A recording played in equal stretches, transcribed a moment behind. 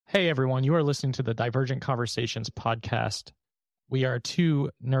Hey everyone, you are listening to the Divergent Conversations podcast. We are two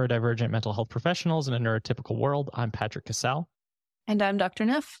neurodivergent mental health professionals in a neurotypical world. I'm Patrick Cassell. And I'm Dr.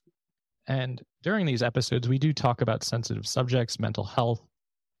 Neff. And during these episodes, we do talk about sensitive subjects, mental health,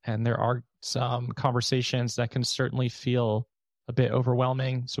 and there are some conversations that can certainly feel a bit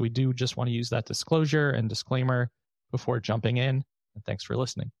overwhelming. So we do just want to use that disclosure and disclaimer before jumping in. And thanks for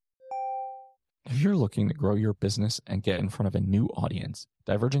listening. If you're looking to grow your business and get in front of a new audience,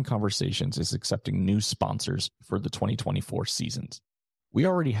 Divergent Conversations is accepting new sponsors for the 2024 seasons. We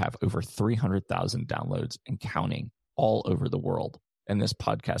already have over 300,000 downloads and counting all over the world, and this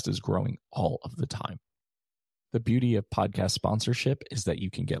podcast is growing all of the time. The beauty of podcast sponsorship is that you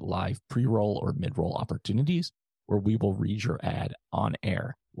can get live pre-roll or mid-roll opportunities where we will read your ad on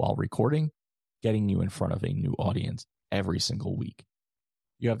air while recording, getting you in front of a new audience every single week.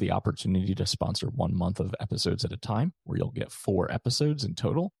 You have the opportunity to sponsor 1 month of episodes at a time, where you'll get 4 episodes in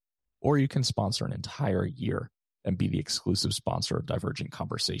total, or you can sponsor an entire year and be the exclusive sponsor of Divergent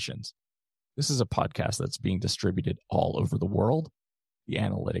Conversations. This is a podcast that's being distributed all over the world. The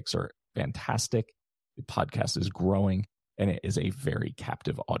analytics are fantastic. The podcast is growing, and it is a very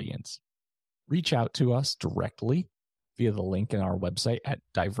captive audience. Reach out to us directly via the link in our website at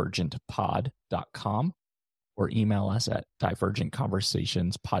divergentpod.com. or email us at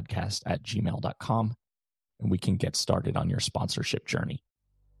divergentconversationspodcast@gmail.com, and we can get started on your sponsorship journey.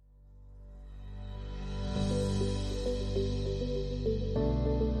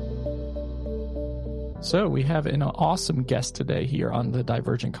 So we have an awesome guest today here on the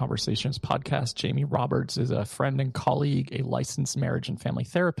Divergent Conversations podcast. Jamie Roberts is a friend and colleague, a licensed marriage and family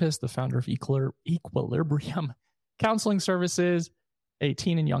therapist, the founder of Equilibrium Counseling Services, a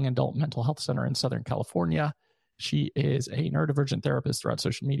teen and young adult mental health center in Southern California. She is a neurodivergent therapist throughout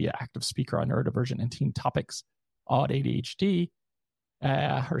social media, active speaker on neurodivergent and teen topics, odd ADHD.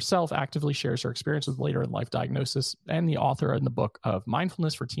 Herself actively shares her experience with later in life diagnosis, and the author in the book of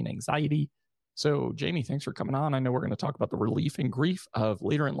Mindfulness for Teen Anxiety. So, Jamie, thanks for coming on. I know we're going to talk about the relief and grief of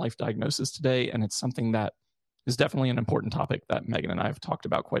later in life diagnosis today, and it's something that is definitely an important topic that Megan and I have talked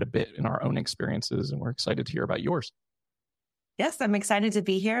about quite a bit in our own experiences, and we're excited to hear about yours. Yes, I'm excited to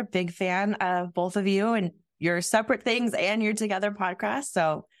be here. Big fan of both of you and your separate things and your together podcast.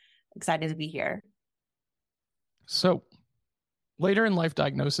 So excited to be here. So later in life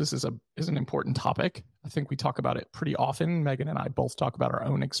diagnosis is an important topic. I think we talk about it pretty often. Megan and I both talk about our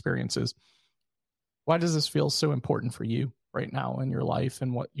own experiences. Why does this feel so important for you right now in your life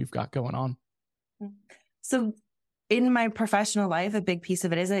and what you've got going on? So in my professional life, a big piece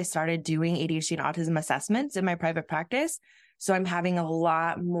of it is I started doing ADHD and autism assessments in my private practice. So I'm having a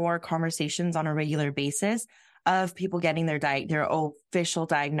lot more conversations on a regular basis of people getting their official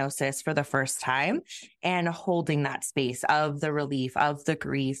diagnosis for the first time and holding that space of the relief, of the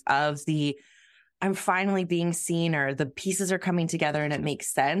grief, of the I'm finally being seen, or the pieces are coming together and it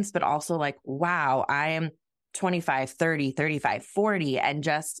makes sense, but also like, wow, I am 25, 30, 35, 40, and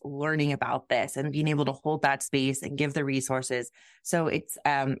just learning about this and being able to hold that space and give the resources. So it's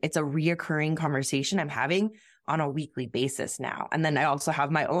a reoccurring conversation I'm having on a weekly basis now. And then I also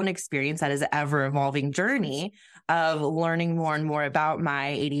have my own experience that is an ever evolving journey of learning more and more about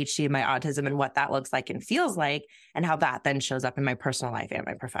my ADHD and my autism and what that looks like and feels like, and how that then shows up in my personal life and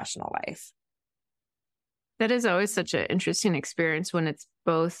my professional life. That is always such an interesting experience when it's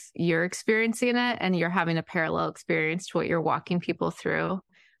both you're experiencing it and you're having a parallel experience to what you're walking people through.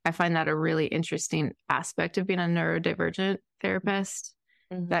 I find that a really interesting aspect of being a neurodivergent therapist.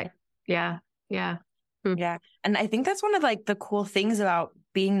 Mm-hmm. Yeah. And I think that's one of like the cool things about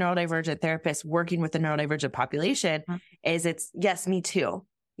being neurodivergent therapists, working with the neurodivergent population, is it's, yes, me too.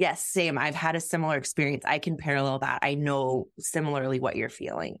 Yes, same. I've had a similar experience. I can parallel that. I know similarly what you're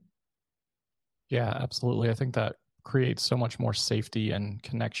feeling. Yeah, absolutely. I think that creates so much more safety and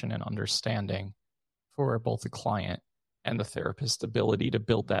connection and understanding for both the client and the therapist's ability to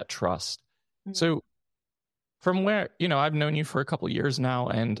build that trust. Mm-hmm. So from where, I've known you for a couple of years now,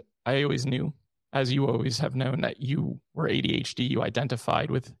 and I always knew, as you always have known, that you were ADHD. You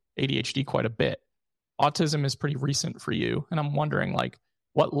identified with ADHD quite a bit. Autism is pretty recent for you. And I'm wondering,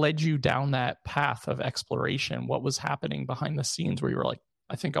 what led you down that path of exploration? What was happening behind the scenes where you were like,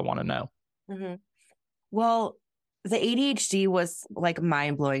 I think I want to know? Mm-hmm. Well, the ADHD was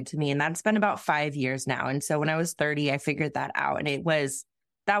mind blowing to me, and that's been about 5 years now. And so when I was 30, I figured that out, and that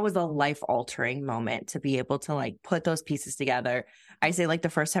was a life altering moment to be able to put those pieces together. I say the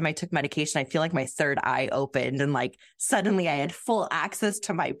first time I took medication, I feel like my third eye opened and suddenly I had full access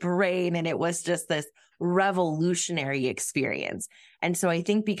to my brain, and it was just this revolutionary experience. And so I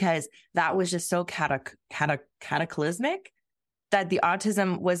think because that was just so cataclysmic, that the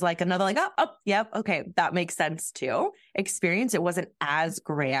autism was like another like, yep, okay, that makes sense too experience. It wasn't as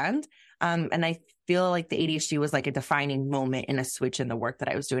grand. And I feel like the ADHD was like a defining moment in a switch in the work that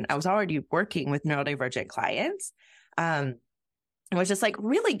I was doing. I was already working with neurodivergent clients. It was just like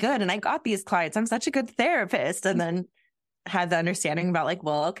really good. And I got these clients. I'm such a good therapist. And then had the understanding about like,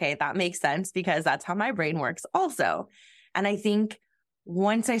 well, okay, that makes sense because that's how my brain works also. And I think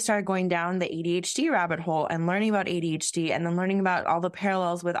once I started going down the ADHD rabbit hole and learning about ADHD and then learning about all the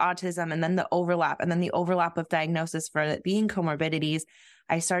parallels with autism and then the overlap of diagnosis for it being comorbidities,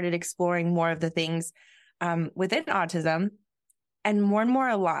 I started exploring more of the things within autism and more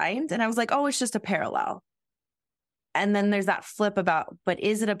aligned. And I was like, oh, it's just a parallel. And then there's that flip about, but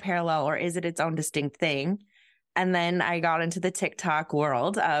is it a parallel or is it its own distinct thing? And then I got into the TikTok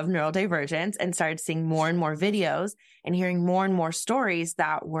world of neurodivergence and started seeing more and more videos and hearing more and more stories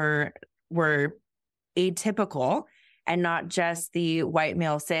that were atypical and not just the white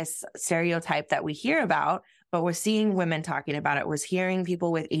male cis stereotype that we hear about, but we're seeing women talking about it. Was hearing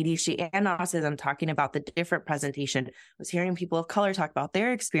people with ADHD and autism talking about the different presentation. Was hearing people of color talk about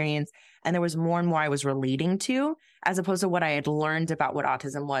their experience. And there was more and more I was relating to, as opposed to what I had learned about what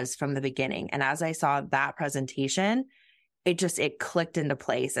autism was from the beginning. And as I saw that presentation, it clicked into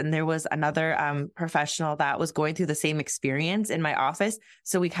place. And there was another professional that was going through the same experience in my office.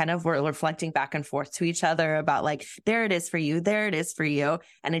 So we kind of were reflecting back and forth to each other about like, there it is for you. There it is for you.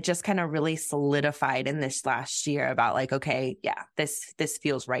 And it just kind of really solidified in this last year about like, okay, yeah, this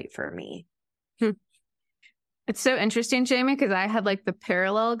feels right for me. It's so interesting, Jamie, because I had like the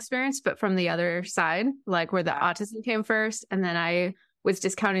parallel experience, but from the other side, like where the autism came first. And then I was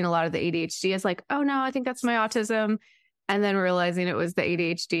discounting a lot of the ADHD as like, oh no, I think that's my autism. And then realizing it was the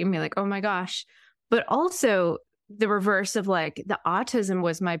ADHD and be like, oh my gosh. But also the reverse of like the autism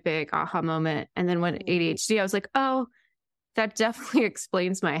was my big aha moment. And then when ADHD, I was like, oh, that definitely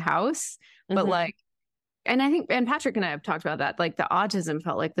explains my house. But like, and I think, and Patrick and I have talked about that, like the autism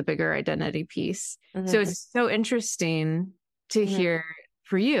felt like the bigger identity piece. So it's so interesting to hear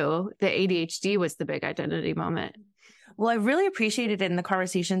for you, the ADHD was the big identity moment. Well, I really appreciated in the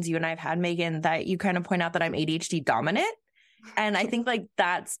conversations you and I have had, Megan, that you kind of point out that I'm ADHD dominant. And I think like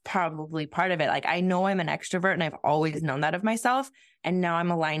that's probably part of it. Like I know I'm an extrovert and I've always known that of myself. And now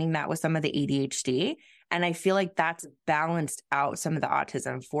I'm aligning that with some of the ADHD. And I feel like that's balanced out some of the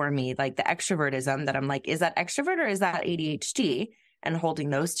autism for me, like the extrovertism that I'm like, is that extrovert or is that ADHD? And holding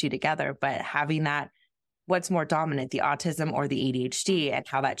those two together, but having that, what's more dominant, the autism or the ADHD, and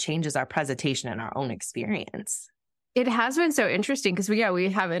how that changes our presentation and our own experience. It has been so interesting because we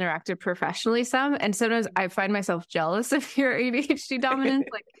have interacted professionally some, and sometimes I find myself jealous of your ADHD dominance.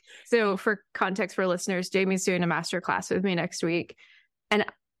 Like, so for context for listeners, Jamie's doing a master class with me next week. And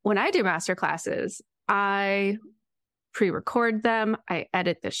when I do master classes, I pre-record them. I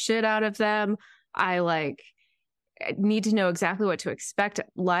edit the shit out of them. I need to know exactly what to expect.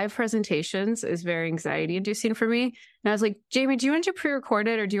 Live presentations is very anxiety inducing for me. And I was like, Jamie, do you want to pre-record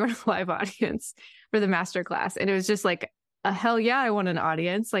it or do you want a live audience for the masterclass? And it was just like, hell yeah, I want an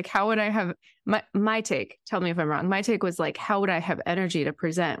audience. Like, how would I have my take? Tell me if I'm wrong. My take was like, how would I have energy to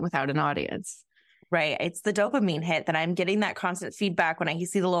present without an audience? Right. It's the dopamine hit that I'm getting that constant feedback when I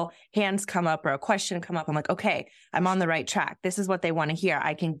see the little hands come up or a question come up. I'm like, okay, I'm on the right track. This is what they want to hear.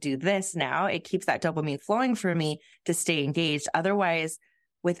 I can do this now. It keeps that dopamine flowing for me to stay engaged. Otherwise,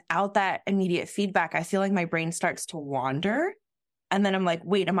 without that immediate feedback, I feel like my brain starts to wander. And then I'm like,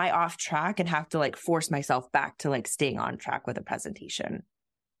 wait, am I off track? And have to like force myself back to like staying on track with a presentation.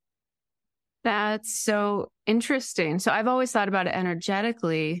 That's so interesting. So I've always thought about it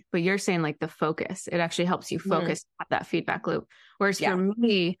energetically, but you're saying like the focus, it actually helps you focus on that feedback loop. Whereas for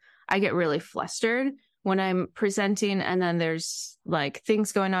me, I get really flustered when I'm presenting and then there's like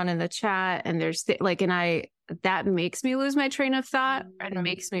things going on in the chat and there's that makes me lose my train of thought and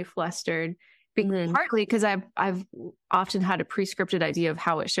makes me flustered. Partly because I've often had a pre-scripted idea of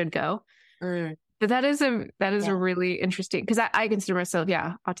how it should go. But that is a really interesting, because I consider myself,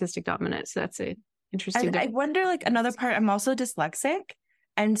 autistic dominant. So that's a interesting. I wonder, like another part, I'm also dyslexic.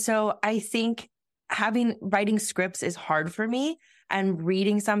 And so I think writing scripts is hard for me, and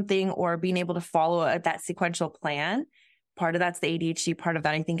reading something or being able to follow that sequential plan. Part of that's the ADHD. Part of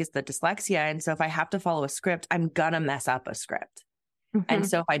that, I think, is the dyslexia. And so if I have to follow a script, I'm going to mess up a script. And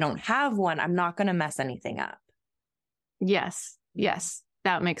so if I don't have one, I'm not going to mess anything up. Yes.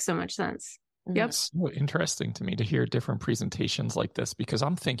 That makes so much sense. Yep. It's so interesting to me to hear different presentations like this, because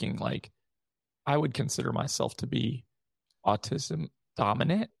I'm thinking like I would consider myself to be autism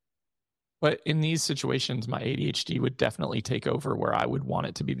dominant, but in these situations, my ADHD would definitely take over, where I would want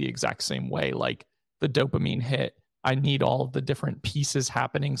it to be the exact same way. Like the dopamine hit I need all of the different pieces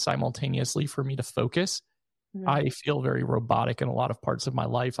happening simultaneously for me to focus. I feel very robotic in a lot of parts of my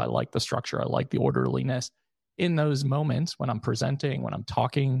life. I like the structure. I like the orderliness. In those moments when I'm presenting, when I'm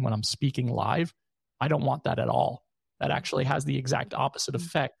talking, when I'm speaking live, I don't want that at all. That actually has the exact opposite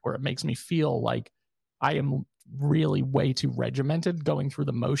effect, where it makes me feel like I am really way too regimented going through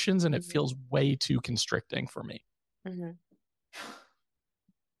the motions, and it feels way too constricting for me.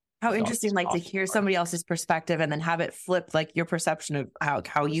 How interesting, like to hear somebody else's perspective and then have it flipped, like your perception of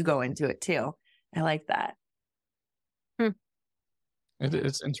how you go into it too. I like that.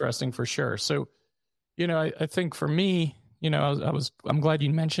 It's interesting for sure. So, I think for me, I'm glad you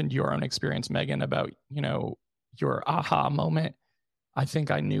mentioned your own experience, Megan, about, your aha moment. I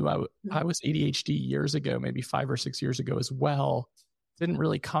think I knew I was ADHD years ago, maybe 5 or 6 years ago as well. Didn't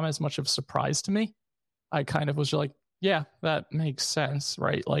really come as much of a surprise to me. I kind of was like, yeah, that makes sense,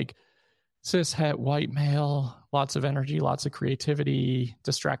 right? Like cis het white male, lots of energy, lots of creativity,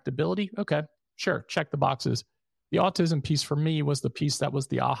 distractibility. Okay, sure, check the boxes. The autism piece for me was the piece that was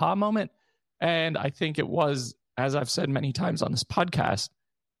the aha moment. And I think it was, as I've said many times on this podcast,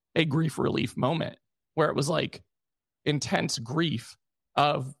 a grief relief moment where it was like intense grief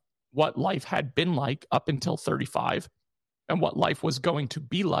of what life had been like up until 35 and what life was going to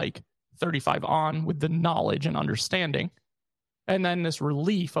be like 35 on, with the knowledge and understanding. And then this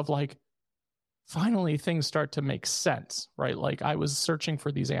relief of like, finally things start to make sense, right? Like I was searching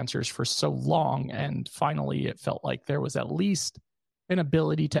for these answers for so long, and finally it felt like there was at least an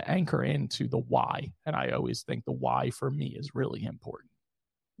ability to anchor into the why. And I always think the why for me is really important.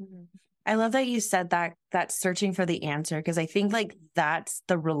 I love that you said that searching for the answer, because I think like that's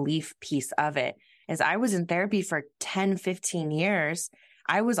the relief piece of it. As I was in therapy for 10, 15 years,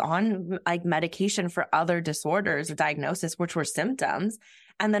 I was on like medication for other disorders or diagnosis, which were symptoms.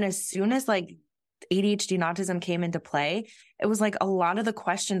 And then as soon as like ADHD and autism came into play, it was like a lot of the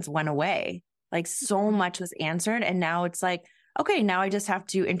questions went away. Like so much was answered. And now it's like, okay, now I just have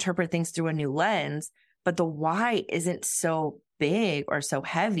to interpret things through a new lens. But the why isn't so big or so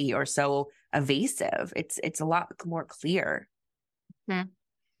heavy or so evasive. It's a lot more clear.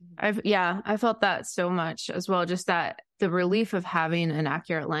 I felt that so much as well. Just that the relief of having an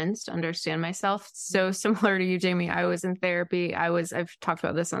accurate lens to understand myself. So similar to you, Jamie, I was in therapy. I've talked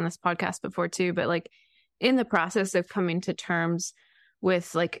about this on this podcast before too, but like in the process of coming to terms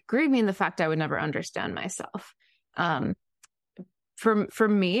with like grieving the fact I would never understand myself. For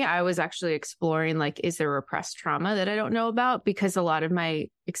me, I was actually exploring, like, is there repressed trauma that I don't know about? Because a lot of my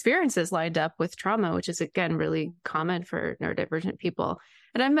experiences lined up with trauma, which is, again, really common for neurodivergent people.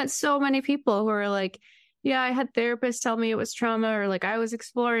 And I've met so many people who are like, yeah, I had therapists tell me it was trauma, or like I was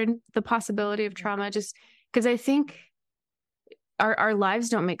exploring the possibility of trauma, just because I think our lives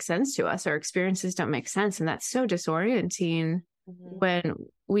don't make sense to us. Our experiences don't make sense. And that's so disorienting when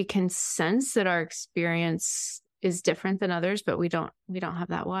we can sense that our experience is different than others, but we don't have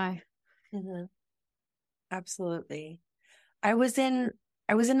that why. Absolutely. I was in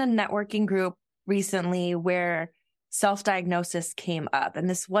a networking group recently where self-diagnosis came up, and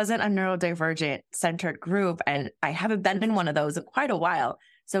this wasn't a neurodivergent centered group. And I haven't been in one of those in quite a while.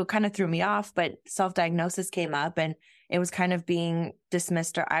 So it kind of threw me off, but self-diagnosis came up and it was kind of being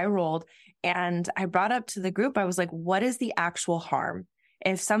dismissed or eye rolled. And I brought up to the group, I was like, what is the actual harm?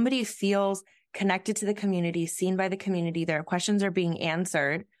 If somebody feels connected to the community, seen by the community, their questions are being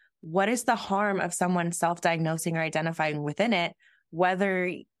answered, what is the harm of someone self-diagnosing or identifying within it, whether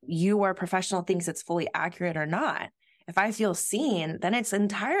you or a professional thinks it's fully accurate or not? If I feel seen, then it's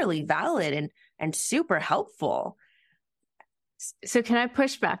entirely valid and super helpful. So can I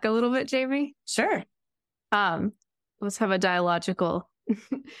push back a little bit, Jamie? Sure. Let's have a dialogical.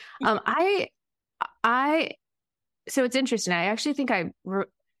 So it's interesting. I actually think I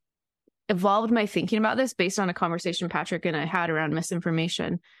evolved my thinking about this based on a conversation Patrick and I had around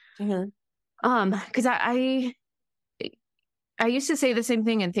misinformation. Because I used to say the same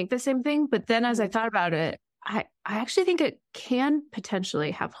thing and think the same thing, but then as I thought about it, I actually think it can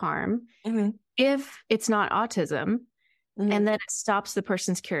potentially have harm if it's not autism, and then it stops the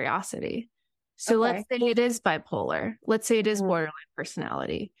person's curiosity. So let's say it is bipolar. Let's say it is borderline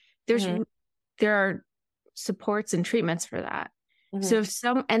personality. There are supports and treatments for that. So if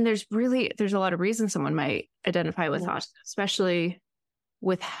there's a lot of reasons someone might identify with autism, especially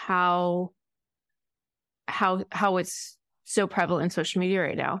with how it's so prevalent in social media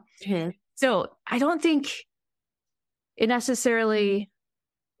right now. So I don't think it necessarily,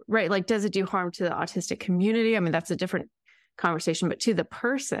 right, like, does it do harm to the autistic community? I mean, that's a different conversation, but to the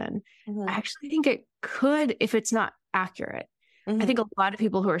person, I actually think it could if it's not accurate. I think a lot of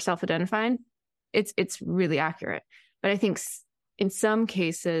people who are self-identifying it's really accurate. But I think in some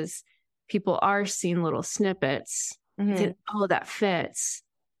cases, people are seeing little snippets, saying, oh, that fits,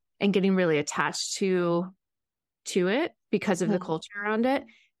 and getting really attached to it because of the culture around it.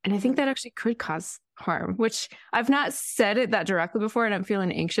 And I think that actually could cause harm, which I've not said it that directly before. And I'm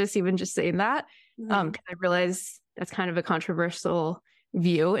feeling anxious even just saying that, because I realize that's kind of a controversial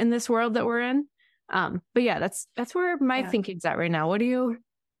view in this world that we're in. But yeah, that's where my thinking's at right now. What do you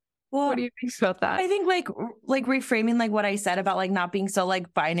think about that? I think like reframing like what I said about like not being so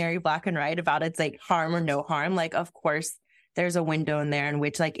like binary black and white about it's like harm or no harm. Like, of course, there's a window in there in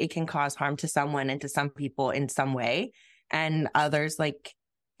which like it can cause harm to someone and to some people in some way, and others like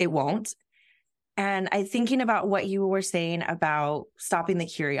it won't. And I'm thinking about what you were saying about stopping the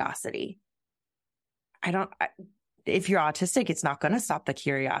curiosity. If you're autistic, it's not going to stop the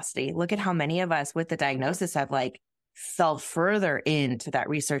curiosity. Look at how many of us with the diagnosis have like fell further into that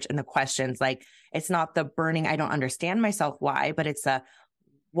research and the questions. Like, it's not the burning, I don't understand myself, why, but it's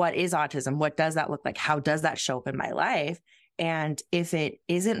what is autism? What does that look like? How does that show up in my life? And if it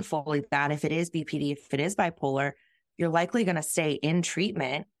isn't fully that, if it is BPD, if it is bipolar, you're likely going to stay in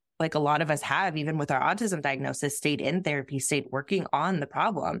treatment. Like a lot of us have, even with our autism diagnosis, stayed in therapy, stayed working on the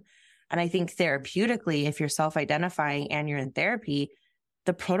problem. And I think therapeutically, if you're self-identifying and you're in therapy,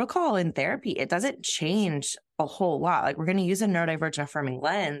 the protocol in therapy, it doesn't change a whole lot. Like, we're going to use a neurodivergent affirming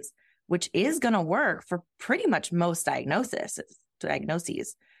lens, which is going to work for pretty much most diagnoses,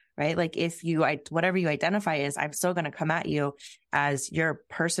 right? Like, if whatever you identify as, I'm still going to come at you as your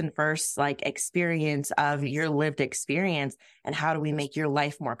person first, like experience of your lived experience. And how do we make your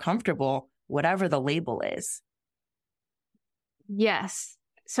life more comfortable, whatever the label is? Yes.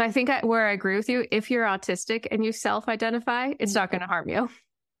 So I think where I agree with you, if you're autistic and you self-identify, it's not going to harm you.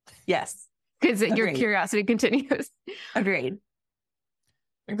 Yes. Because your curiosity continues. Agreed.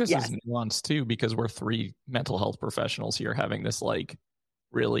 I think this is nuanced too, because we're three mental health professionals here having this like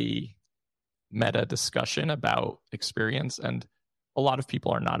really meta discussion about experience. And a lot of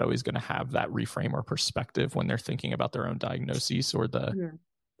people are not always going to have that reframe or perspective when they're thinking about their own diagnoses, or the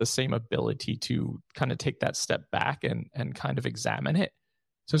same ability to kind of take that step back and kind of examine it.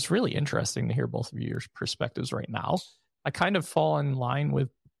 So it's really interesting to hear both of your perspectives right now. I kind of fall in line with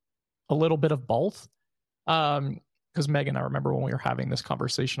a little bit of both. Because Megan, I remember when we were having this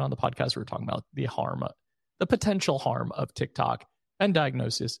conversation on the podcast, we were talking about the potential harm of TikTok and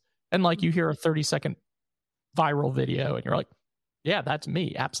diagnosis. And like, you hear a 30-second viral video and you're like, yeah, that's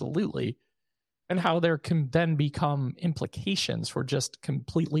me. Absolutely. And how there can then become implications for just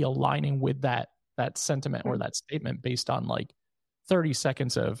completely aligning with that sentiment or that statement based on like 30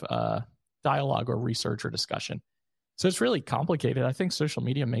 seconds of dialogue or research or discussion. So it's really complicated. I think social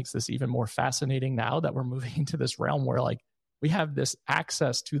media makes this even more fascinating now that we're moving into this realm where like we have this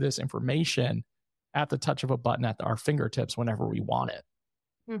access to this information at the touch of a button at our fingertips whenever we want it.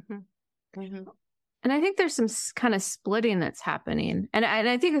 And I think there's some kind of splitting that's happening. And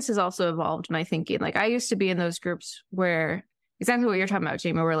I think this has also evolved my thinking. Like, I used to be in those groups where exactly what you're talking about,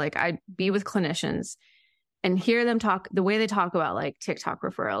 Jamie, where like I'd be with clinicians and hear them talk. The way they talk about like TikTok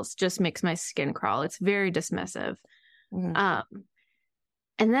referrals just makes my skin crawl. It's very dismissive. And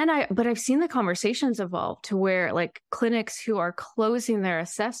then I've seen the conversations evolve to where like clinics who are closing their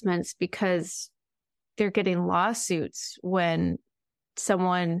assessments because they're getting lawsuits when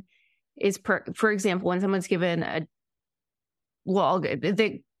someone is, for example, when someone's given I don't want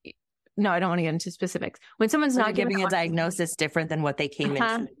to get into specifics. When someone's not giving a diagnosis different than what they came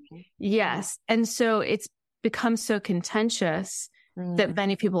in. Yes. And so it's become so contentious that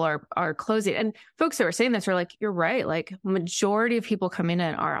many people are closing. And folks that were saying this are like, you're right. Like, majority of people coming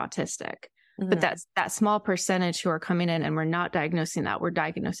in are autistic, but that's that small percentage who are coming in and we're not diagnosing that. We're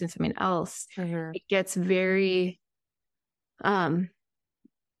diagnosing something else. It gets very,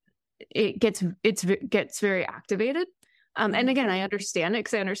 it gets very activated. And again, I understand it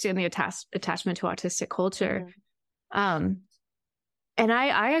because I understand the attachment to autistic culture. And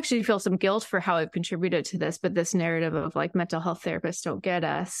I actually feel some guilt for how I've contributed to this, but this narrative of like mental health therapists don't get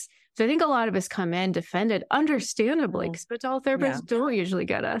us. So I think a lot of us come in defended, understandably, because mental health therapists don't usually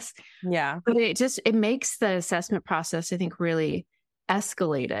get us. Yeah. But it makes the assessment process, I think, really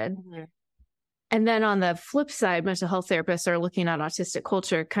escalated. And then on the flip side, mental health therapists are looking at autistic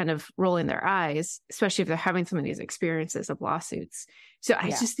culture, kind of rolling their eyes, especially if they're having some of these experiences of lawsuits. So I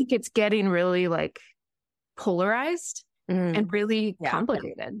just think it's getting really like polarized and really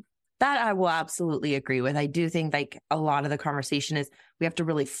complicated. That I will absolutely agree with. I do think like a lot of the conversation is we have to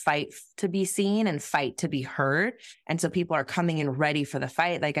really fight to be seen and fight to be heard. And so people are coming in ready for the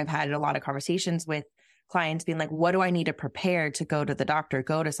fight. Like, I've had a lot of conversations with clients being like, what do I need to prepare to go to the doctor,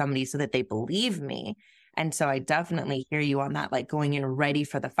 go to somebody so that they believe me? And so I definitely hear you on that, like going in ready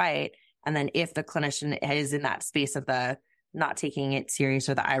for the fight. And then if the clinician is in that space of the not taking it serious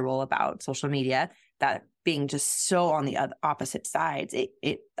or the eye roll about social media, that being just so on the opposite sides,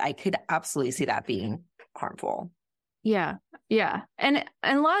 I could absolutely see that being harmful. Yeah. Yeah. And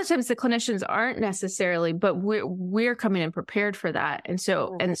a lot of times the clinicians aren't necessarily, but we're coming in prepared for that. And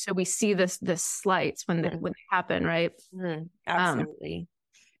so we see this slights when they happen, right? Absolutely.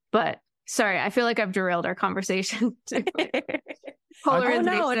 But sorry, I feel like I've derailed our conversation. Oh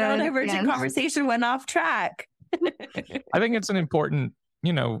no, a neurodivergent conversation went off track. I think it's an important,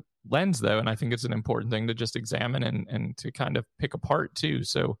 lens though. And I think it's an important thing to just examine and to kind of pick apart too.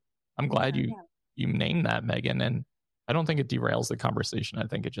 So I'm glad you named that, Megan. And I don't think it derails the conversation. I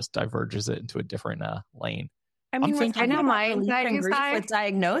think it just diverges it into a different lane. I mean, I know my anxiety with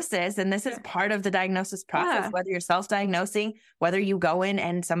diagnosis, and this is part of the diagnosis process, whether you're self-diagnosing, whether you go in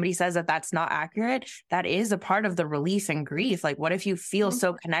and somebody says that that's not accurate, that is a part of the relief and grief. Like, what if you feel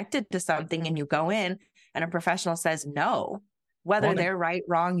so connected to something and you go in and a professional says no, whether they're right,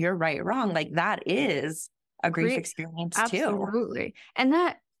 wrong, you're right, wrong, like that is a grief experience too. Absolutely. And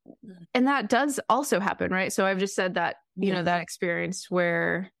that does also happen, right? So I've just said that, that experience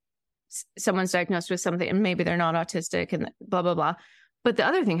where someone's diagnosed with something and maybe they're not autistic and blah, blah, blah. But the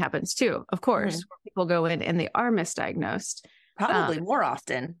other thing happens too, of course, where people go in and they are misdiagnosed. Probably more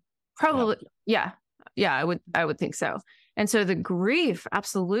often. Probably. Yeah. Yeah. I would think so. And so the grief,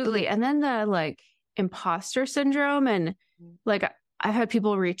 absolutely. And then the like imposter syndrome. And like, I've had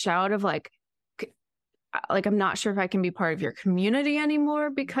people reach out of like, I'm not sure if I can be part of your community anymore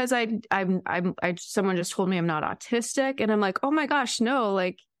because someone just told me I'm not autistic. And I'm like, oh my gosh, no,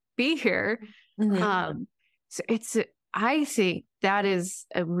 like be here. So I think that is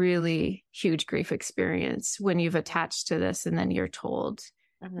a really huge grief experience when you've attached to this and then you're told,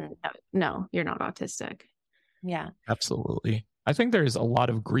 no, you're not autistic. Yeah, absolutely. I think there's a lot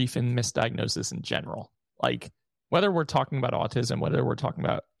of grief in misdiagnosis in general. Like whether we're talking about autism, whether we're talking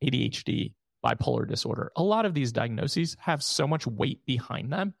about ADHD, bipolar disorder, a lot of these diagnoses have so much weight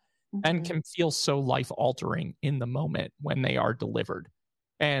behind them and can feel so life altering in the moment when they are delivered.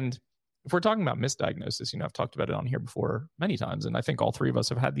 And if we're talking about misdiagnosis, I've talked about it on here before many times. And I think all three of us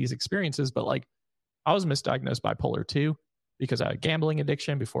have had these experiences, but like I was misdiagnosed bipolar 2 because I had gambling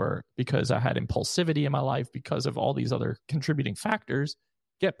addiction because I had impulsivity in my life, because of all these other contributing factors,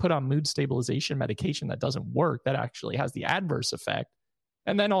 get put on mood stabilization medication that doesn't work, that actually has the adverse effect.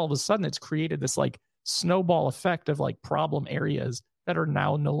 And then all of a sudden it's created this like snowball effect of like problem areas that are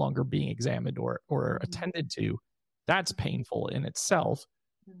now no longer being examined or attended to. That's painful in itself.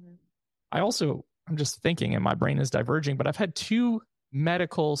 I'm just thinking and my brain is diverging, but I've had 2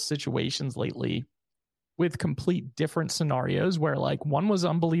 medical situations lately with complete different scenarios where like one was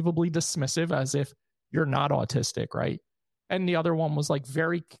unbelievably dismissive as if you're not autistic, right? And the other one was like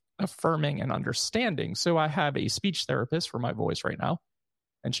very affirming and understanding. So I have a speech therapist for my voice right now.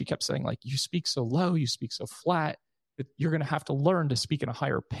 And she kept saying like, you speak so low, you speak so flat, that you're going to have to learn to speak in a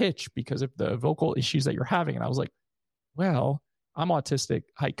higher pitch because of the vocal issues that you're having. And I was like, well, I'm autistic.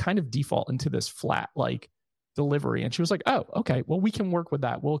 I kind of default into this flat like delivery. And she was like, oh, okay, well, we can work with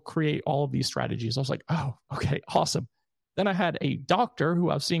that. We'll create all of these strategies. I was like, oh, okay, awesome. Then I had a doctor who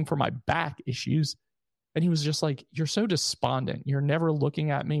I was seeing for my back issues. And he was just like, you're so despondent. You're never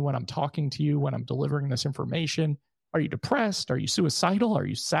looking at me when I'm talking to you, when I'm delivering this information. Are you depressed? Are you suicidal? Are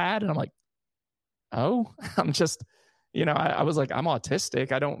you sad? And I'm like, oh, I'm just, I was like, I'm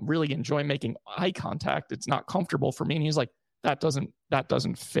autistic. I don't really enjoy making eye contact. It's not comfortable for me. And he's like, that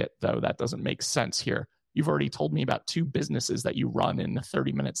doesn't fit though. That doesn't make sense here. You've already told me about 2 businesses that you run in the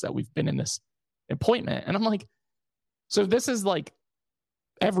 30 minutes that we've been in this appointment. And I'm like, so this is like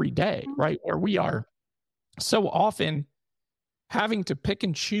every day, right? Where we are so often having to pick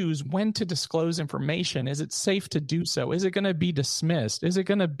and choose when to disclose information. Is it safe to do so? Is it going to be dismissed? Is it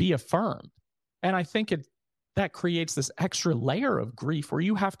going to be affirmed? And I think that creates this extra layer of grief where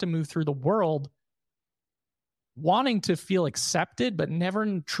you have to move through the world wanting to feel accepted, but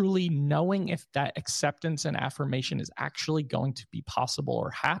never truly knowing if that acceptance and affirmation is actually going to be possible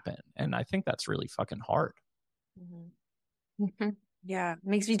or happen. And I think that's really fucking hard. Yeah. It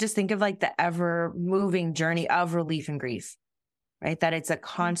makes me just think of like the ever moving journey of relief and grief, right? That it's a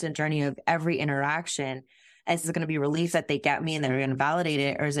constant journey of every interaction. Is it going to be relief that they get me and they're going to validate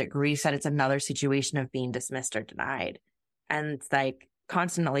it? Or is it grief that it's another situation of being dismissed or denied? And it's like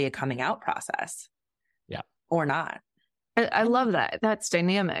constantly a coming out process. Yeah. Or not. I love that. That's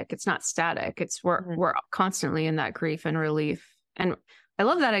dynamic. It's not static. We're constantly in that grief and relief. And I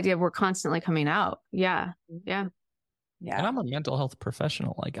love that idea. We're constantly coming out. Yeah. Yeah. And I'm a mental health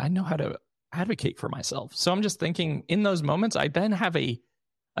professional. Like, I know how to advocate for myself. So I'm just thinking in those moments, I then have a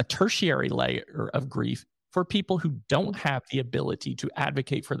tertiary layer of grief for people who don't have the ability to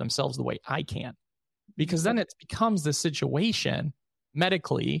advocate for themselves the way I can. Because then it becomes the situation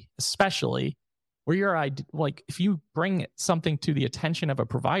medically, especially where you're like, if you bring something to the attention of a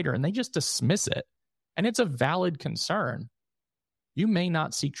provider and they just dismiss it, and it's a valid concern, you may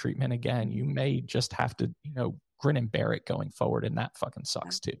not seek treatment again. You may just have to, grin and bear it going forward. And that fucking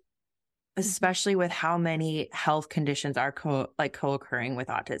sucks too. Especially with how many health conditions are co-occurring with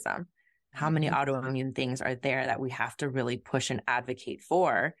autism. How many autoimmune things are there that we have to really push and advocate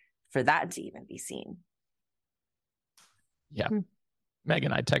for that to even be seen. Yeah.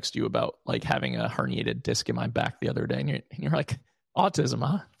 Megan, I text you about like having a herniated disc in my back the other day, and you're like, autism,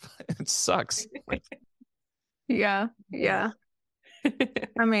 huh? It sucks. Yeah.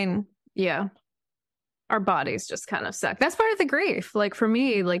 I mean, yeah. Our bodies just kind of suck. That's part of the grief. Like for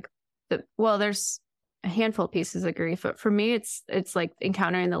me, there's a handful of pieces of grief, but for me, it's like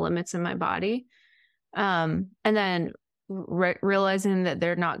encountering the limits in my body. And then realizing that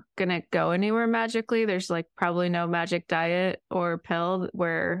they're not going to go anywhere magically. There's like probably no magic diet or pill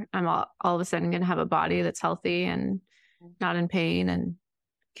where I'm all of a sudden going to have a body that's healthy and not in pain and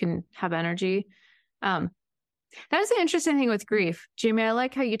can have energy. That was the interesting thing with grief. Jamie, I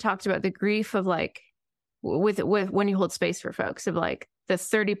like how you talked about the grief of like, with when you hold space for folks of like the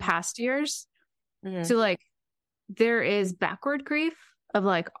 30 past years. So like there is backward grief of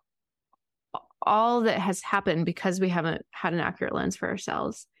like all that has happened because we haven't had an accurate lens for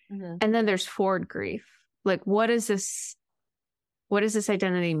ourselves. And then there's forward grief. Like, what does this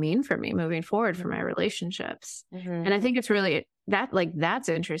identity mean for me moving forward for my relationships? And I think it's really that's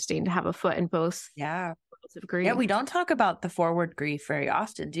interesting to have a foot in both. Yeah. Of grief. Yeah. We don't talk about the forward grief very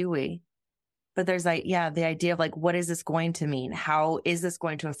often, do we? But there's like, the idea of like, what is this going to mean? How is this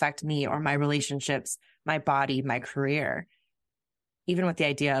going to affect me or my relationships, my body, my career? Even with the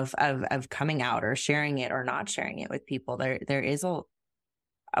idea of coming out or sharing it or not sharing it with people, there is a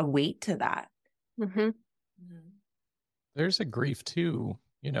weight to that. There's a grief too,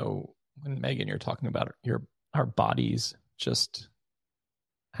 when Megan, you're talking about our bodies just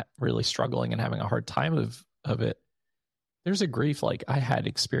really struggling and having a hard time of it. There's a grief, like I had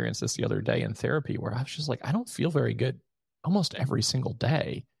experienced this the other day in therapy where I was just like, I don't feel very good almost every single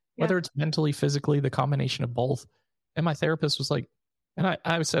day, whether it's mentally, physically, the combination of both. And my therapist was like, and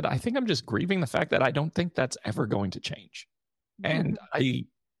I said, I think I'm just grieving the fact that I don't think that's ever going to change. And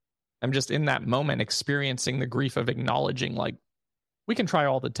I'm just in that moment experiencing the grief of acknowledging, like, we can try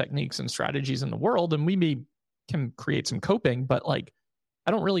all the techniques and strategies in the world and we can create some coping, but like,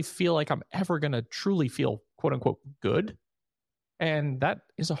 I don't really feel like I'm ever going to truly feel quote unquote good. And that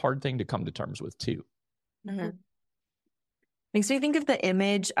is a hard thing to come to terms with too. Makes me think of the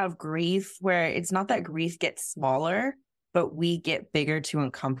image of grief where it's not that grief gets smaller, but we get bigger to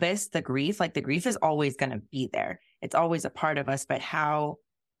encompass the grief. Like the grief is always going to be there. It's always a part of us, but how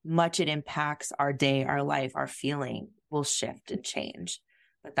much it impacts our day, our life, our feeling will shift and change.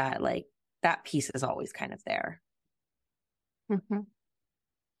 But that piece is always kind of there.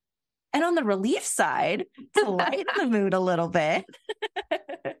 And on the relief side, to lighten the mood a little bit,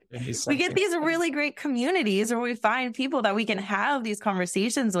 we get these really great communities where we find people that we can have these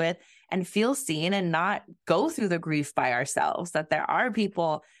conversations with and feel seen and not go through the grief by ourselves. That there are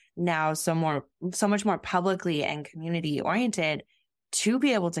people now so much more publicly and community oriented to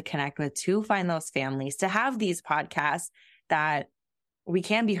be able to connect with, to find those families, to have these podcasts that we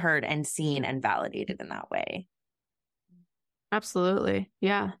can be heard and seen and validated in that way. Absolutely.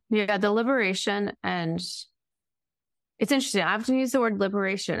 Yeah. The liberation. And it's interesting. I often use the word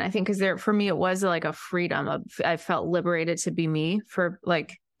liberation, I think, because for me, it was like a freedom I felt liberated to be me for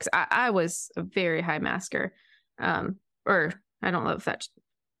like, because I was a very high masker. Or I don't know if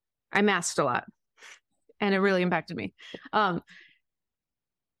I masked a lot and it really impacted me. What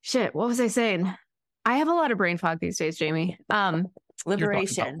was I saying? I have a lot of brain fog these days, Jamie.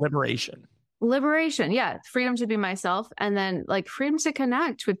 Liberation. Yeah. Freedom to be myself. And then like freedom to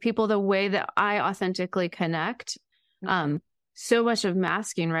connect with people the way that I authentically connect. So much of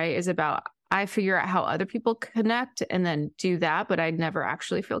masking, right, is about, I figure out how other people connect and then do that, but I never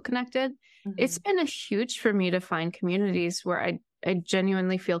actually feel connected. It's been a huge for me to find communities where I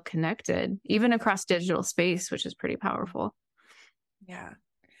genuinely feel connected, even across digital space, which is pretty powerful. Yeah.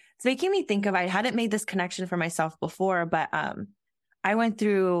 It's making me think of, I hadn't made this connection for myself before, but, I went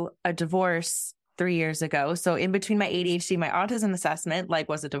through a divorce 3 years ago. So in between my ADHD, my autism assessment,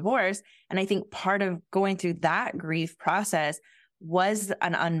 was a divorce. And I think part of going through that grief process was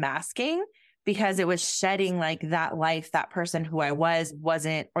an unmasking, because it was shedding like that life, that person who I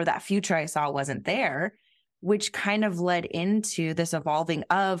wasn't, or that future I saw wasn't there, which kind of led into this evolving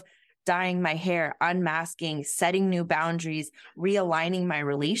of dyeing my hair, unmasking, setting new boundaries, realigning my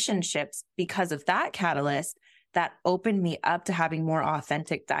relationships because of that catalyst that opened me up to having more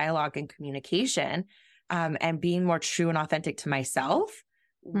authentic dialogue and communication, and being more true and authentic to myself,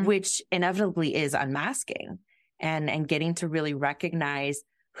 which inevitably is unmasking and getting to really recognize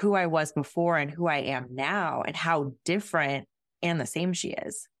who I was before and who I am now and how different and the same she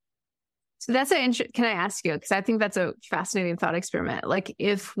is. So that's can I ask you, because I think that's a fascinating thought experiment. Like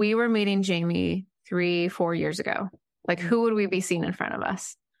if we were meeting Jamie 3-4 years ago, like who would we be seeing in front of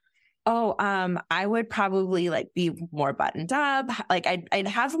us? Oh, I would probably like be more buttoned up. Like I'd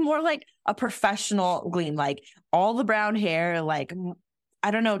have more like a professional gleam, like all the brown hair, like, I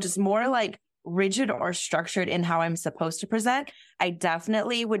don't know, just more like rigid or structured in how I'm supposed to present. I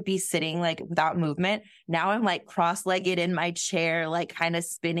definitely would be sitting like without movement. Now I'm like cross-legged in my chair, like kind of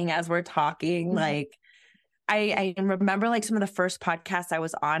spinning as we're talking. Like I remember like some of the first podcasts I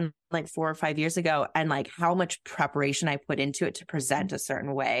was on like 4 or 5 years ago, and like how much preparation I put into it to present a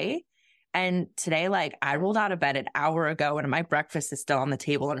certain way. And today, like I rolled out of bed an hour ago and my breakfast is still on the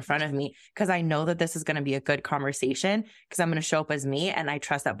table in front of me, because I know that this is going to be a good conversation, because I'm going to show up as me, and I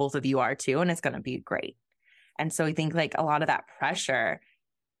trust that both of you are too, and it's going to be great. And so I think like a lot of that pressure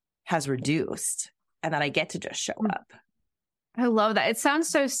has reduced, and that I get to just show up. I love that. It sounds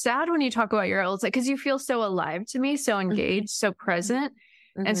so sad when you talk about your old, like, because you feel so alive to me, so engaged, so present.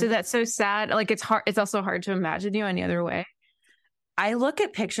 And so that's so sad. Like it's hard. It's also hard to imagine you any other way. I look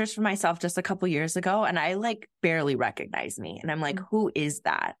at pictures for myself just a couple years ago, and I like barely recognize me. And I'm like, who is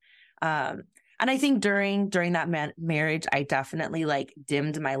that? And I think during that marriage, I definitely like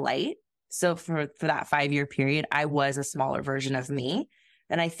dimmed my light. So for that 5-year period, I was a smaller version of me.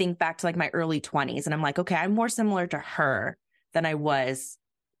 And I think back to like my early 20s, and I'm like, okay, I'm more similar to her than I was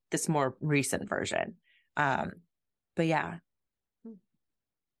this more recent version. But yeah,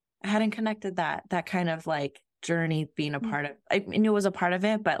 I hadn't connected that kind of like journey being a part of, I knew it was a part of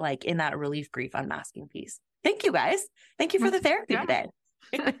it, but like in that relief, grief, unmasking piece. Thank you guys. Thank you for the therapy today.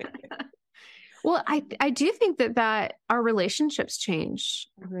 Well, I do think that our relationships change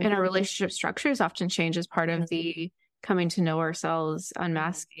and our relationship structures often change as part of the coming to know ourselves,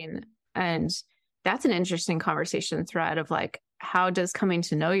 unmasking. And that's an interesting conversation thread of like, how does coming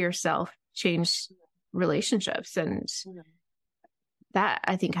to know yourself change relationships? And that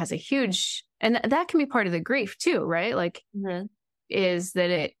I think has a huge, and that can be part of the grief too, right? Like is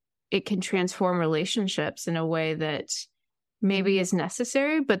that it can transform relationships in a way that maybe is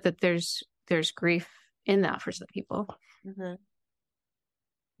necessary, but that there's grief in that for some people.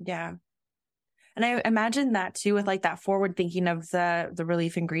 Yeah. And I imagine that too, with like that forward thinking of the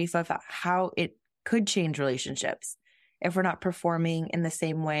relief and grief of how it could change relationships if we're not performing in the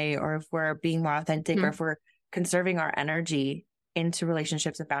same way, or if we're being more authentic, or if we're conserving our energy into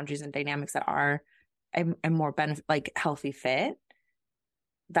relationships and boundaries and dynamics that are a more like healthy fit.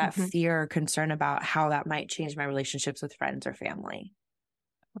 That fear or concern about how that might change my relationships with friends or family.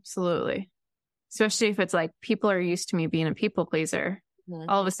 Absolutely. Especially if it's like people are used to me being a people pleaser.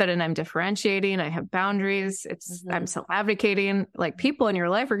 All of a sudden I'm differentiating. I have boundaries. I'm self-advocating. Like people in your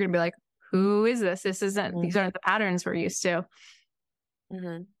life are going to be like, who is this? This isn't, these aren't the patterns we're used to.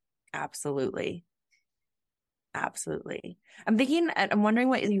 Absolutely. Absolutely. I'm wondering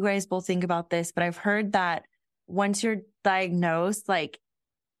what you guys both think about this, but I've heard that once you're diagnosed, like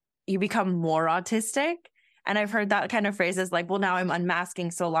you become more autistic. And I've heard that kind of phrases like, well, now I'm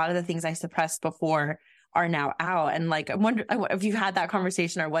unmasking. So a lot of the things I suppressed before are now out. And like, I wonder if you had that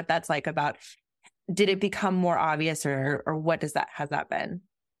conversation or what that's like about, did it become more obvious or what has that been?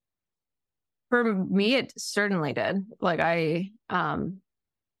 For me, it certainly did. Like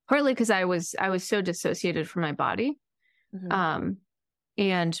partly because I was so dissociated from my body.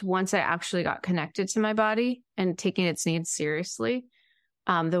 And once I actually got connected to my body and taking its needs seriously,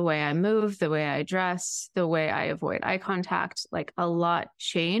 the way I move, the way I dress, the way I avoid eye contact, like a lot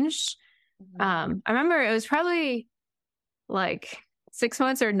changed. I remember it was probably like 6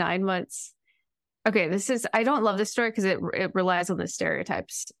 months or 9 months. Okay, I don't love this story because it relies on the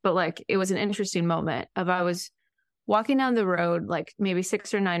stereotypes, but like it was an interesting moment of I was walking down the road, like maybe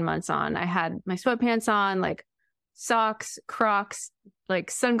 6 or 9 months on. I had my sweatpants on, like socks, Crocs, like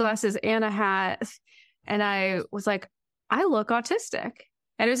sunglasses and a hat. And I was like, I look autistic.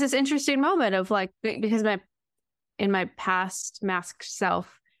 And it was this interesting moment of like, because in my past masked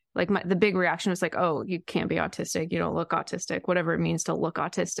self, like the big reaction was like, oh, you can't be autistic. You don't look autistic, whatever it means to look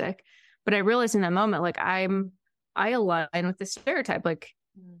autistic. But I realized in that moment, like I'm I align with the stereotype. Like,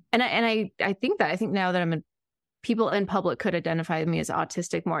 and I think now that people in public could identify me as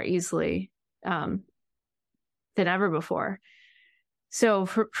autistic more easily than ever before. So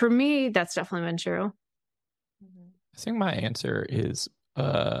for me, that's definitely been true. I think my answer is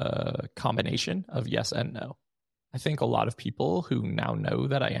a combination of yes and no. I think a lot of people who now know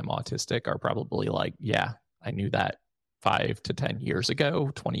that I am autistic are probably like, yeah, I knew that 5 to 10 years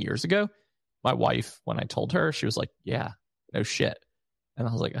ago, 20 years ago. My wife, when I told her, she was like, yeah, no shit. And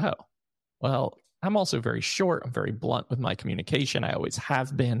I was like, oh, well, I'm also very short. I'm very blunt with my communication. I always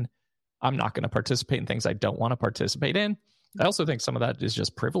have been. I'm not going to participate in things I don't want to participate in. I also think some of that is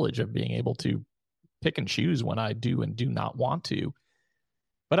just privilege of being able to pick and choose when I do and do not want to.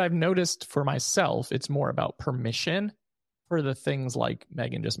 But I've noticed for myself, it's more about permission for the things like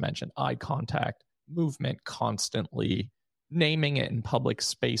Megan just mentioned, eye contact, movement constantly, naming it in public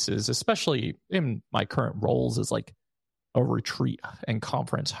spaces, especially in my current roles as like a retreat and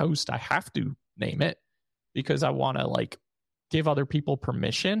conference host. I have to name it because I want to like give other people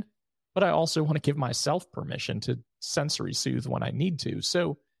permission, but I also want to give myself permission to sensory soothe when I need to.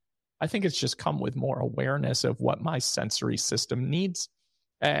 So I think it's just come with more awareness of what my sensory system needs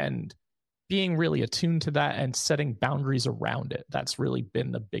and being really attuned to that and setting boundaries around it. That's really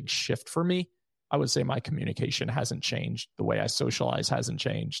been the big shift for me. I would say my communication hasn't changed. The way I socialize hasn't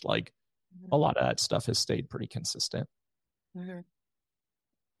changed. Like a lot of that stuff has stayed pretty consistent. Mm-hmm.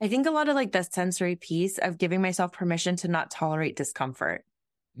 I think a lot of like the sensory piece of giving myself permission to not tolerate discomfort.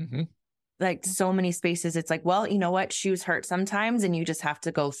 Mm-hmm. Like so many spaces, it's like, well, you know what? Shoes hurt sometimes and you just have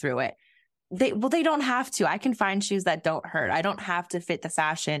to go through it. They don't have to. I can find shoes that don't hurt. I don't have to fit the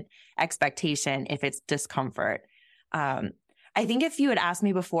fashion expectation if it's discomfort. I think if you had asked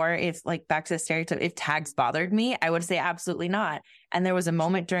me before, if like back to the stereotype, if tags bothered me, I would say absolutely not. And there was a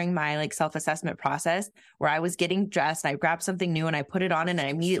moment during my like self-assessment process where I was getting dressed and I grabbed something new and I put it on and I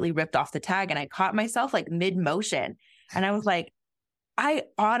immediately ripped off the tag and I caught myself like mid motion. And I was like, I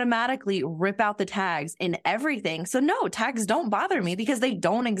automatically rip out the tags in everything. So no, tags don't bother me because they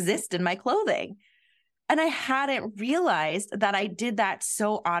don't exist in my clothing. And I hadn't realized that I did that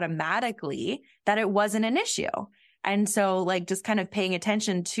so automatically that it wasn't an issue. And so like just kind of paying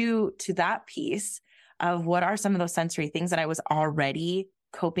attention to that piece of what are some of those sensory things that I was already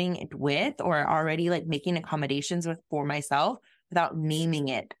coping with or already like making accommodations with for myself without naming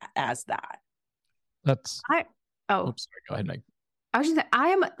it as that. That's sorry, go ahead, Meg. I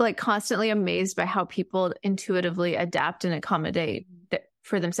am like constantly amazed by how people intuitively adapt and accommodate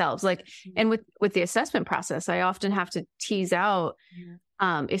for themselves. Like, and with the assessment process, I often have to tease out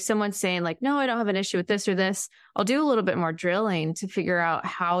if someone's saying like, no, I don't have an issue with this or this, I'll do a little bit more drilling to figure out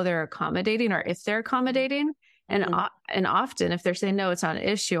how they're accommodating or if they're accommodating. And often if they're saying, no, it's not an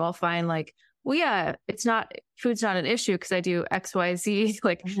issue, I'll find like, well, yeah, food's not an issue because I do X, Y, Z.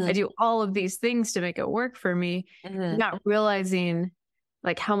 Like I do all of these things to make it work for me, not realizing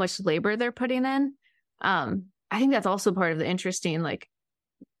like how much labor they're putting in. I think that's also part of the interesting like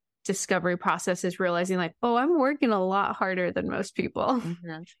discovery process is realizing like, oh, I'm working a lot harder than most people.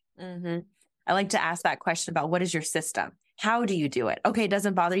 I like to ask that question about what is your system? How do you do it? Okay, it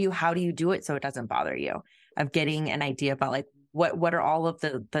doesn't bother you. How do you do it so it doesn't bother you? Of getting an idea about like, what are all of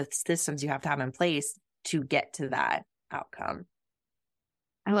the systems you have to have in place to get to that outcome?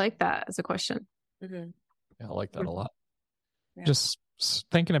 I like that as a question. Yeah, I like that a lot. Yeah. Just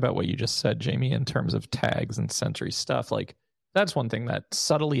thinking about what you just said, Jamie, in terms of tags and sensory stuff, like that's one thing that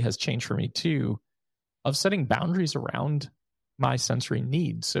subtly has changed for me too, of setting boundaries around my sensory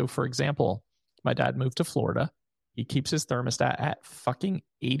needs. So for example, my dad moved to Florida. He keeps his thermostat at fucking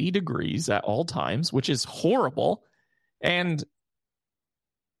 80 degrees at all times, which is horrible. And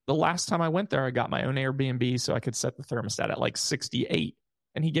the last time I went there, I got my own Airbnb so I could set the thermostat at like 68.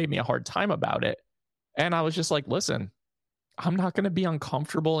 And he gave me a hard time about it. And I was just like, listen, I'm not going to be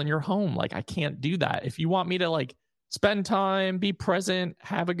uncomfortable in your home. Like, I can't do that. If you want me to like spend time, be present,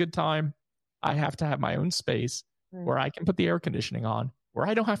 have a good time, I have to have my own space where I can put the air conditioning on, where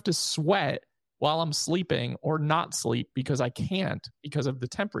I don't have to sweat while I'm sleeping or not sleep because I can't because of the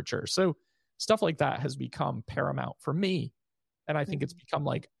temperature. So stuff like that has become paramount for me. And I think it's become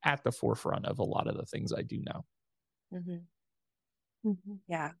like at the forefront of a lot of the things I do now.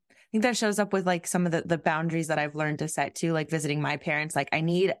 Yeah. I think that shows up with like some of the boundaries that I've learned to set too, like visiting my parents. Like I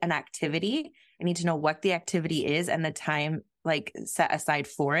need an activity. I need to know what the activity is and the time like set aside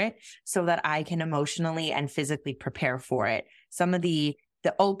for it so that I can emotionally and physically prepare for it. Some of the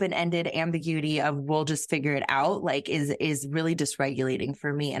open-ended ambiguity of we'll just figure it out, like is really dysregulating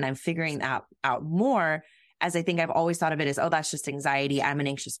for me. And I'm figuring that out more as I think I've always thought of it as, oh, that's just anxiety. I'm an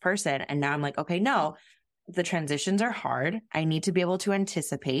anxious person. And now I'm like, okay, no, the transitions are hard. I need to be able to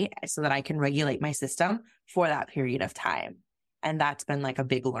anticipate so that I can regulate my system for that period of time. And that's been like a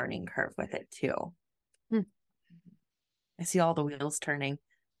big learning curve with it too. I see all the wheels turning.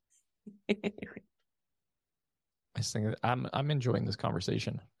 I think I'm enjoying this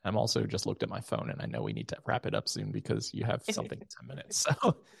conversation. I'm also just looked at my phone and I know we need to wrap it up soon because you have something in 10 minutes.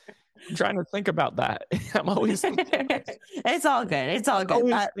 So I'm trying to think about that. I'm always it's all good. It's all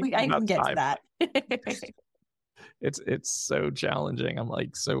good. I can get to that. It's so challenging. I'm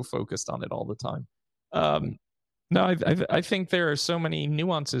like so focused on it all the time. No, I think there are so many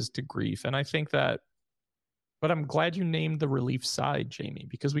nuances to grief, and I think that. But I'm glad you named the relief side, Jamie,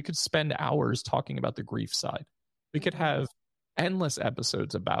 because we could spend hours talking about the grief side. We could have endless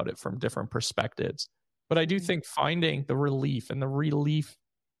episodes about it from different perspectives. But I do think finding the relief and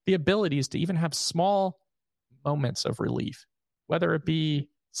the abilities to even have small moments of relief, whether it be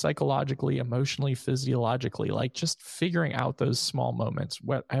psychologically, emotionally, physiologically, like just figuring out those small moments,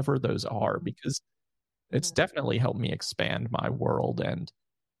 whatever those are, because it's definitely helped me expand my world and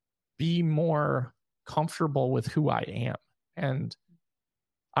be more comfortable with who I am. And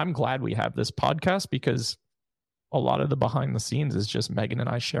I'm glad we have this podcast because a lot of the behind the scenes is just Megan and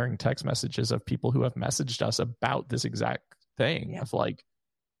I sharing text messages of people who have messaged us about this exact thing of like,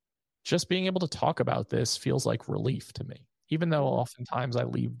 just being able to talk about this feels like relief to me, even though oftentimes I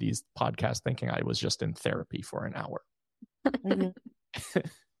leave these podcasts thinking I was just in therapy for an hour.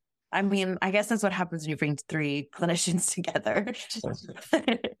 I mean, I guess that's what happens when you bring 3 clinicians together.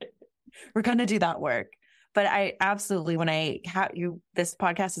 We're going to do that work. But I absolutely, when I have this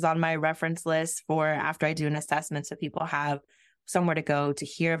podcast is on my reference list for after I do an assessment, so people have somewhere to go to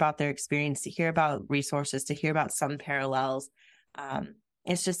hear about their experience, to hear about resources, to hear about some parallels.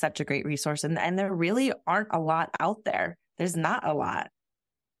 It's just such a great resource. And there really aren't a lot out there. There's not a lot.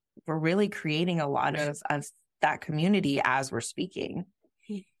 We're really creating a lot of that community as we're speaking.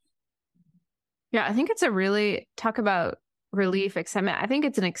 Yeah, I think it's a really talk about relief, excitement. I think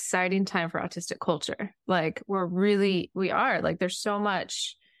it's an exciting time for autistic culture. Like we are like, there's so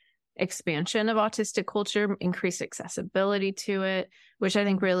much expansion of autistic culture, increased accessibility to it, which I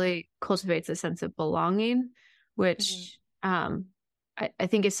think really cultivates a sense of belonging, which I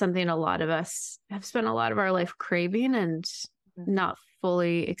think is something a lot of us have spent a lot of our life craving and not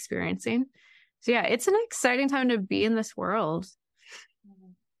fully experiencing. So yeah, it's an exciting time to be in this world.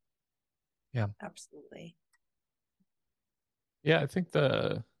 Yeah, absolutely. Yeah, I think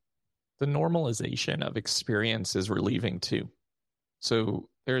the normalization of experience is relieving too. So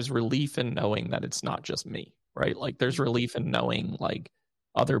there's relief in knowing that it's not just me, right? Like there's relief in knowing like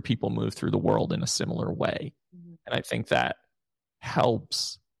other people move through the world in a similar way. And I think that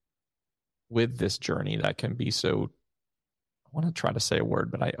helps with this journey that can be so, I want to try to say a word,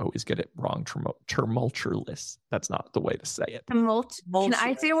 but I always get it wrong. Tumultuous. That's not the way to say it. Can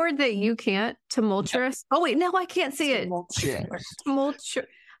I say a word that you can't? Tumultuous. Yeah. Oh wait, no, I can't say it. Tumultuous.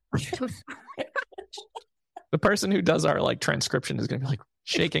 The person who does our like transcription is going to be like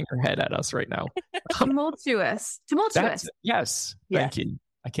shaking her head at us right now. Tumultuous. Yes. Thank you.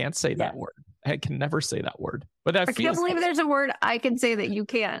 I can't say that word. I can never say that word. But I can't believe there's a word I can say that you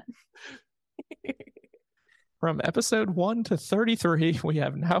can't. From episode 1 to 33, we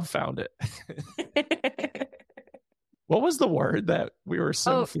have now found it. What was the word that we were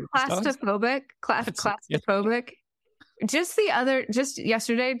so claustrophobic? Claustrophobic. Just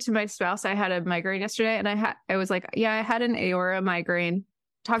yesterday to my spouse, I had a migraine yesterday, and I was like, yeah, I had an aura migraine.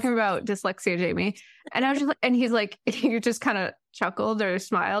 Talking about dyslexia, Jamie, and I was just like, and he's like, you just kind of chuckled or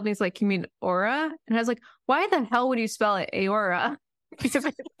smiled, and he's like, you mean aura? And I was like, why the hell would you spell it aura? Because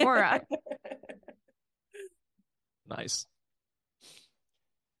it's aura. Nice.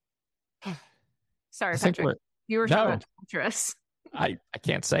 Sorry, Patrick. You were so adventurous. I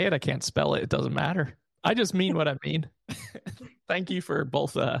can't say it. I can't spell it. It doesn't matter. I just mean what I mean. Thank you for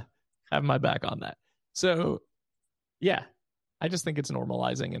both having my back on that. So, yeah, I just think it's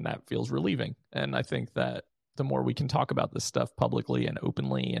normalizing and that feels relieving. And I think that the more we can talk about this stuff publicly and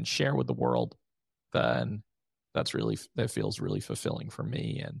openly and share with the world, then that feels really fulfilling for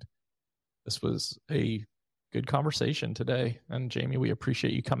me. And this was a good conversation today. And Jamie, we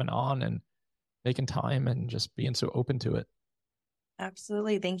appreciate you coming on and making time and just being so open to it.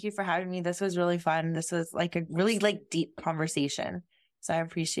 Absolutely. Thank you for having me. This was really fun. This was like a really deep conversation. So I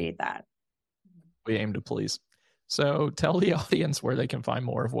appreciate that. We aim to please. So tell the audience where they can find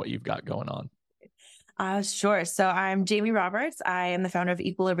more of what you've got going on. Sure. So I'm Jamie Roberts. I am the founder of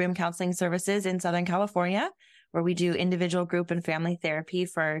Equilibrium Counseling Services in Southern California, where we do individual, group, and family therapy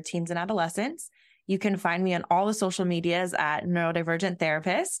for teens and adolescents. You can find me on all the social medias at Neurodivergent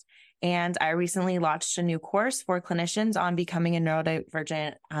Therapist. And I recently launched a new course for clinicians on becoming a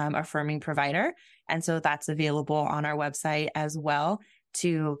neurodivergent affirming provider. And so that's available on our website as well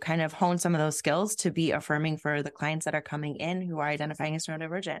to kind of hone some of those skills to be affirming for the clients that are coming in who are identifying as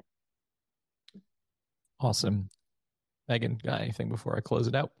neurodivergent. Awesome. Megan, got anything before I close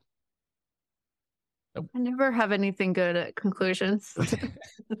it out? Nope. I never have anything good at conclusions.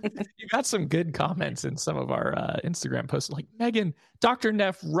 You got some good comments in some of our Instagram posts, like, Megan, Dr.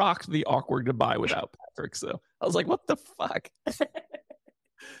 Neff rocked the awkward goodbye without Patrick. So I was like, what the fuck?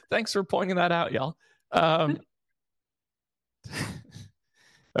 Thanks for pointing that out, y'all. All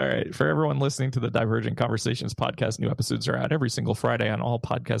right. For everyone listening to the Divergent Conversations podcast, new episodes are out every single Friday on all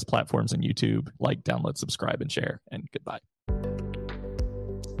podcast platforms and YouTube. Like, download, subscribe, and share. And goodbye.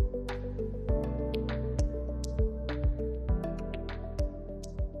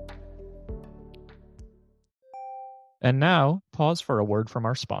 And now, pause for a word from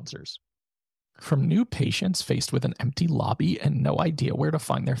our sponsors. From new patients faced with an empty lobby and no idea where to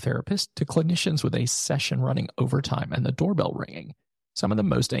find their therapist, to clinicians with a session running overtime and the doorbell ringing, some of the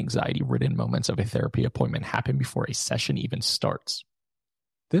most anxiety-ridden moments of a therapy appointment happen before a session even starts.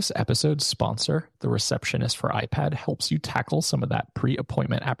 This episode's sponsor, The Receptionist for iPad, helps you tackle some of that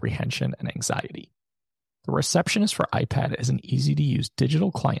pre-appointment apprehension and anxiety. The Receptionist for iPad is an easy-to-use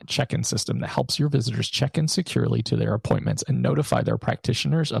digital client check-in system that helps your visitors check in securely to their appointments and notify their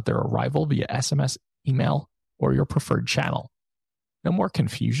practitioners of their arrival via SMS, email, or your preferred channel. No more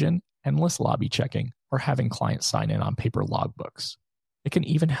confusion, endless lobby checking, or having clients sign in on paper logbooks. It can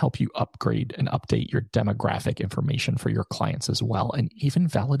even help you upgrade and update your demographic information for your clients as well, and even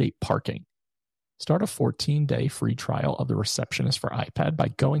validate parking. Start a 14-day free trial of The Receptionist for iPad by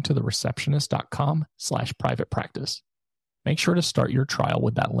going to thereceptionist.com/privatepractice. Make sure to start your trial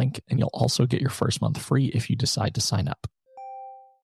with that link, and you'll also get your first month free if you decide to sign up.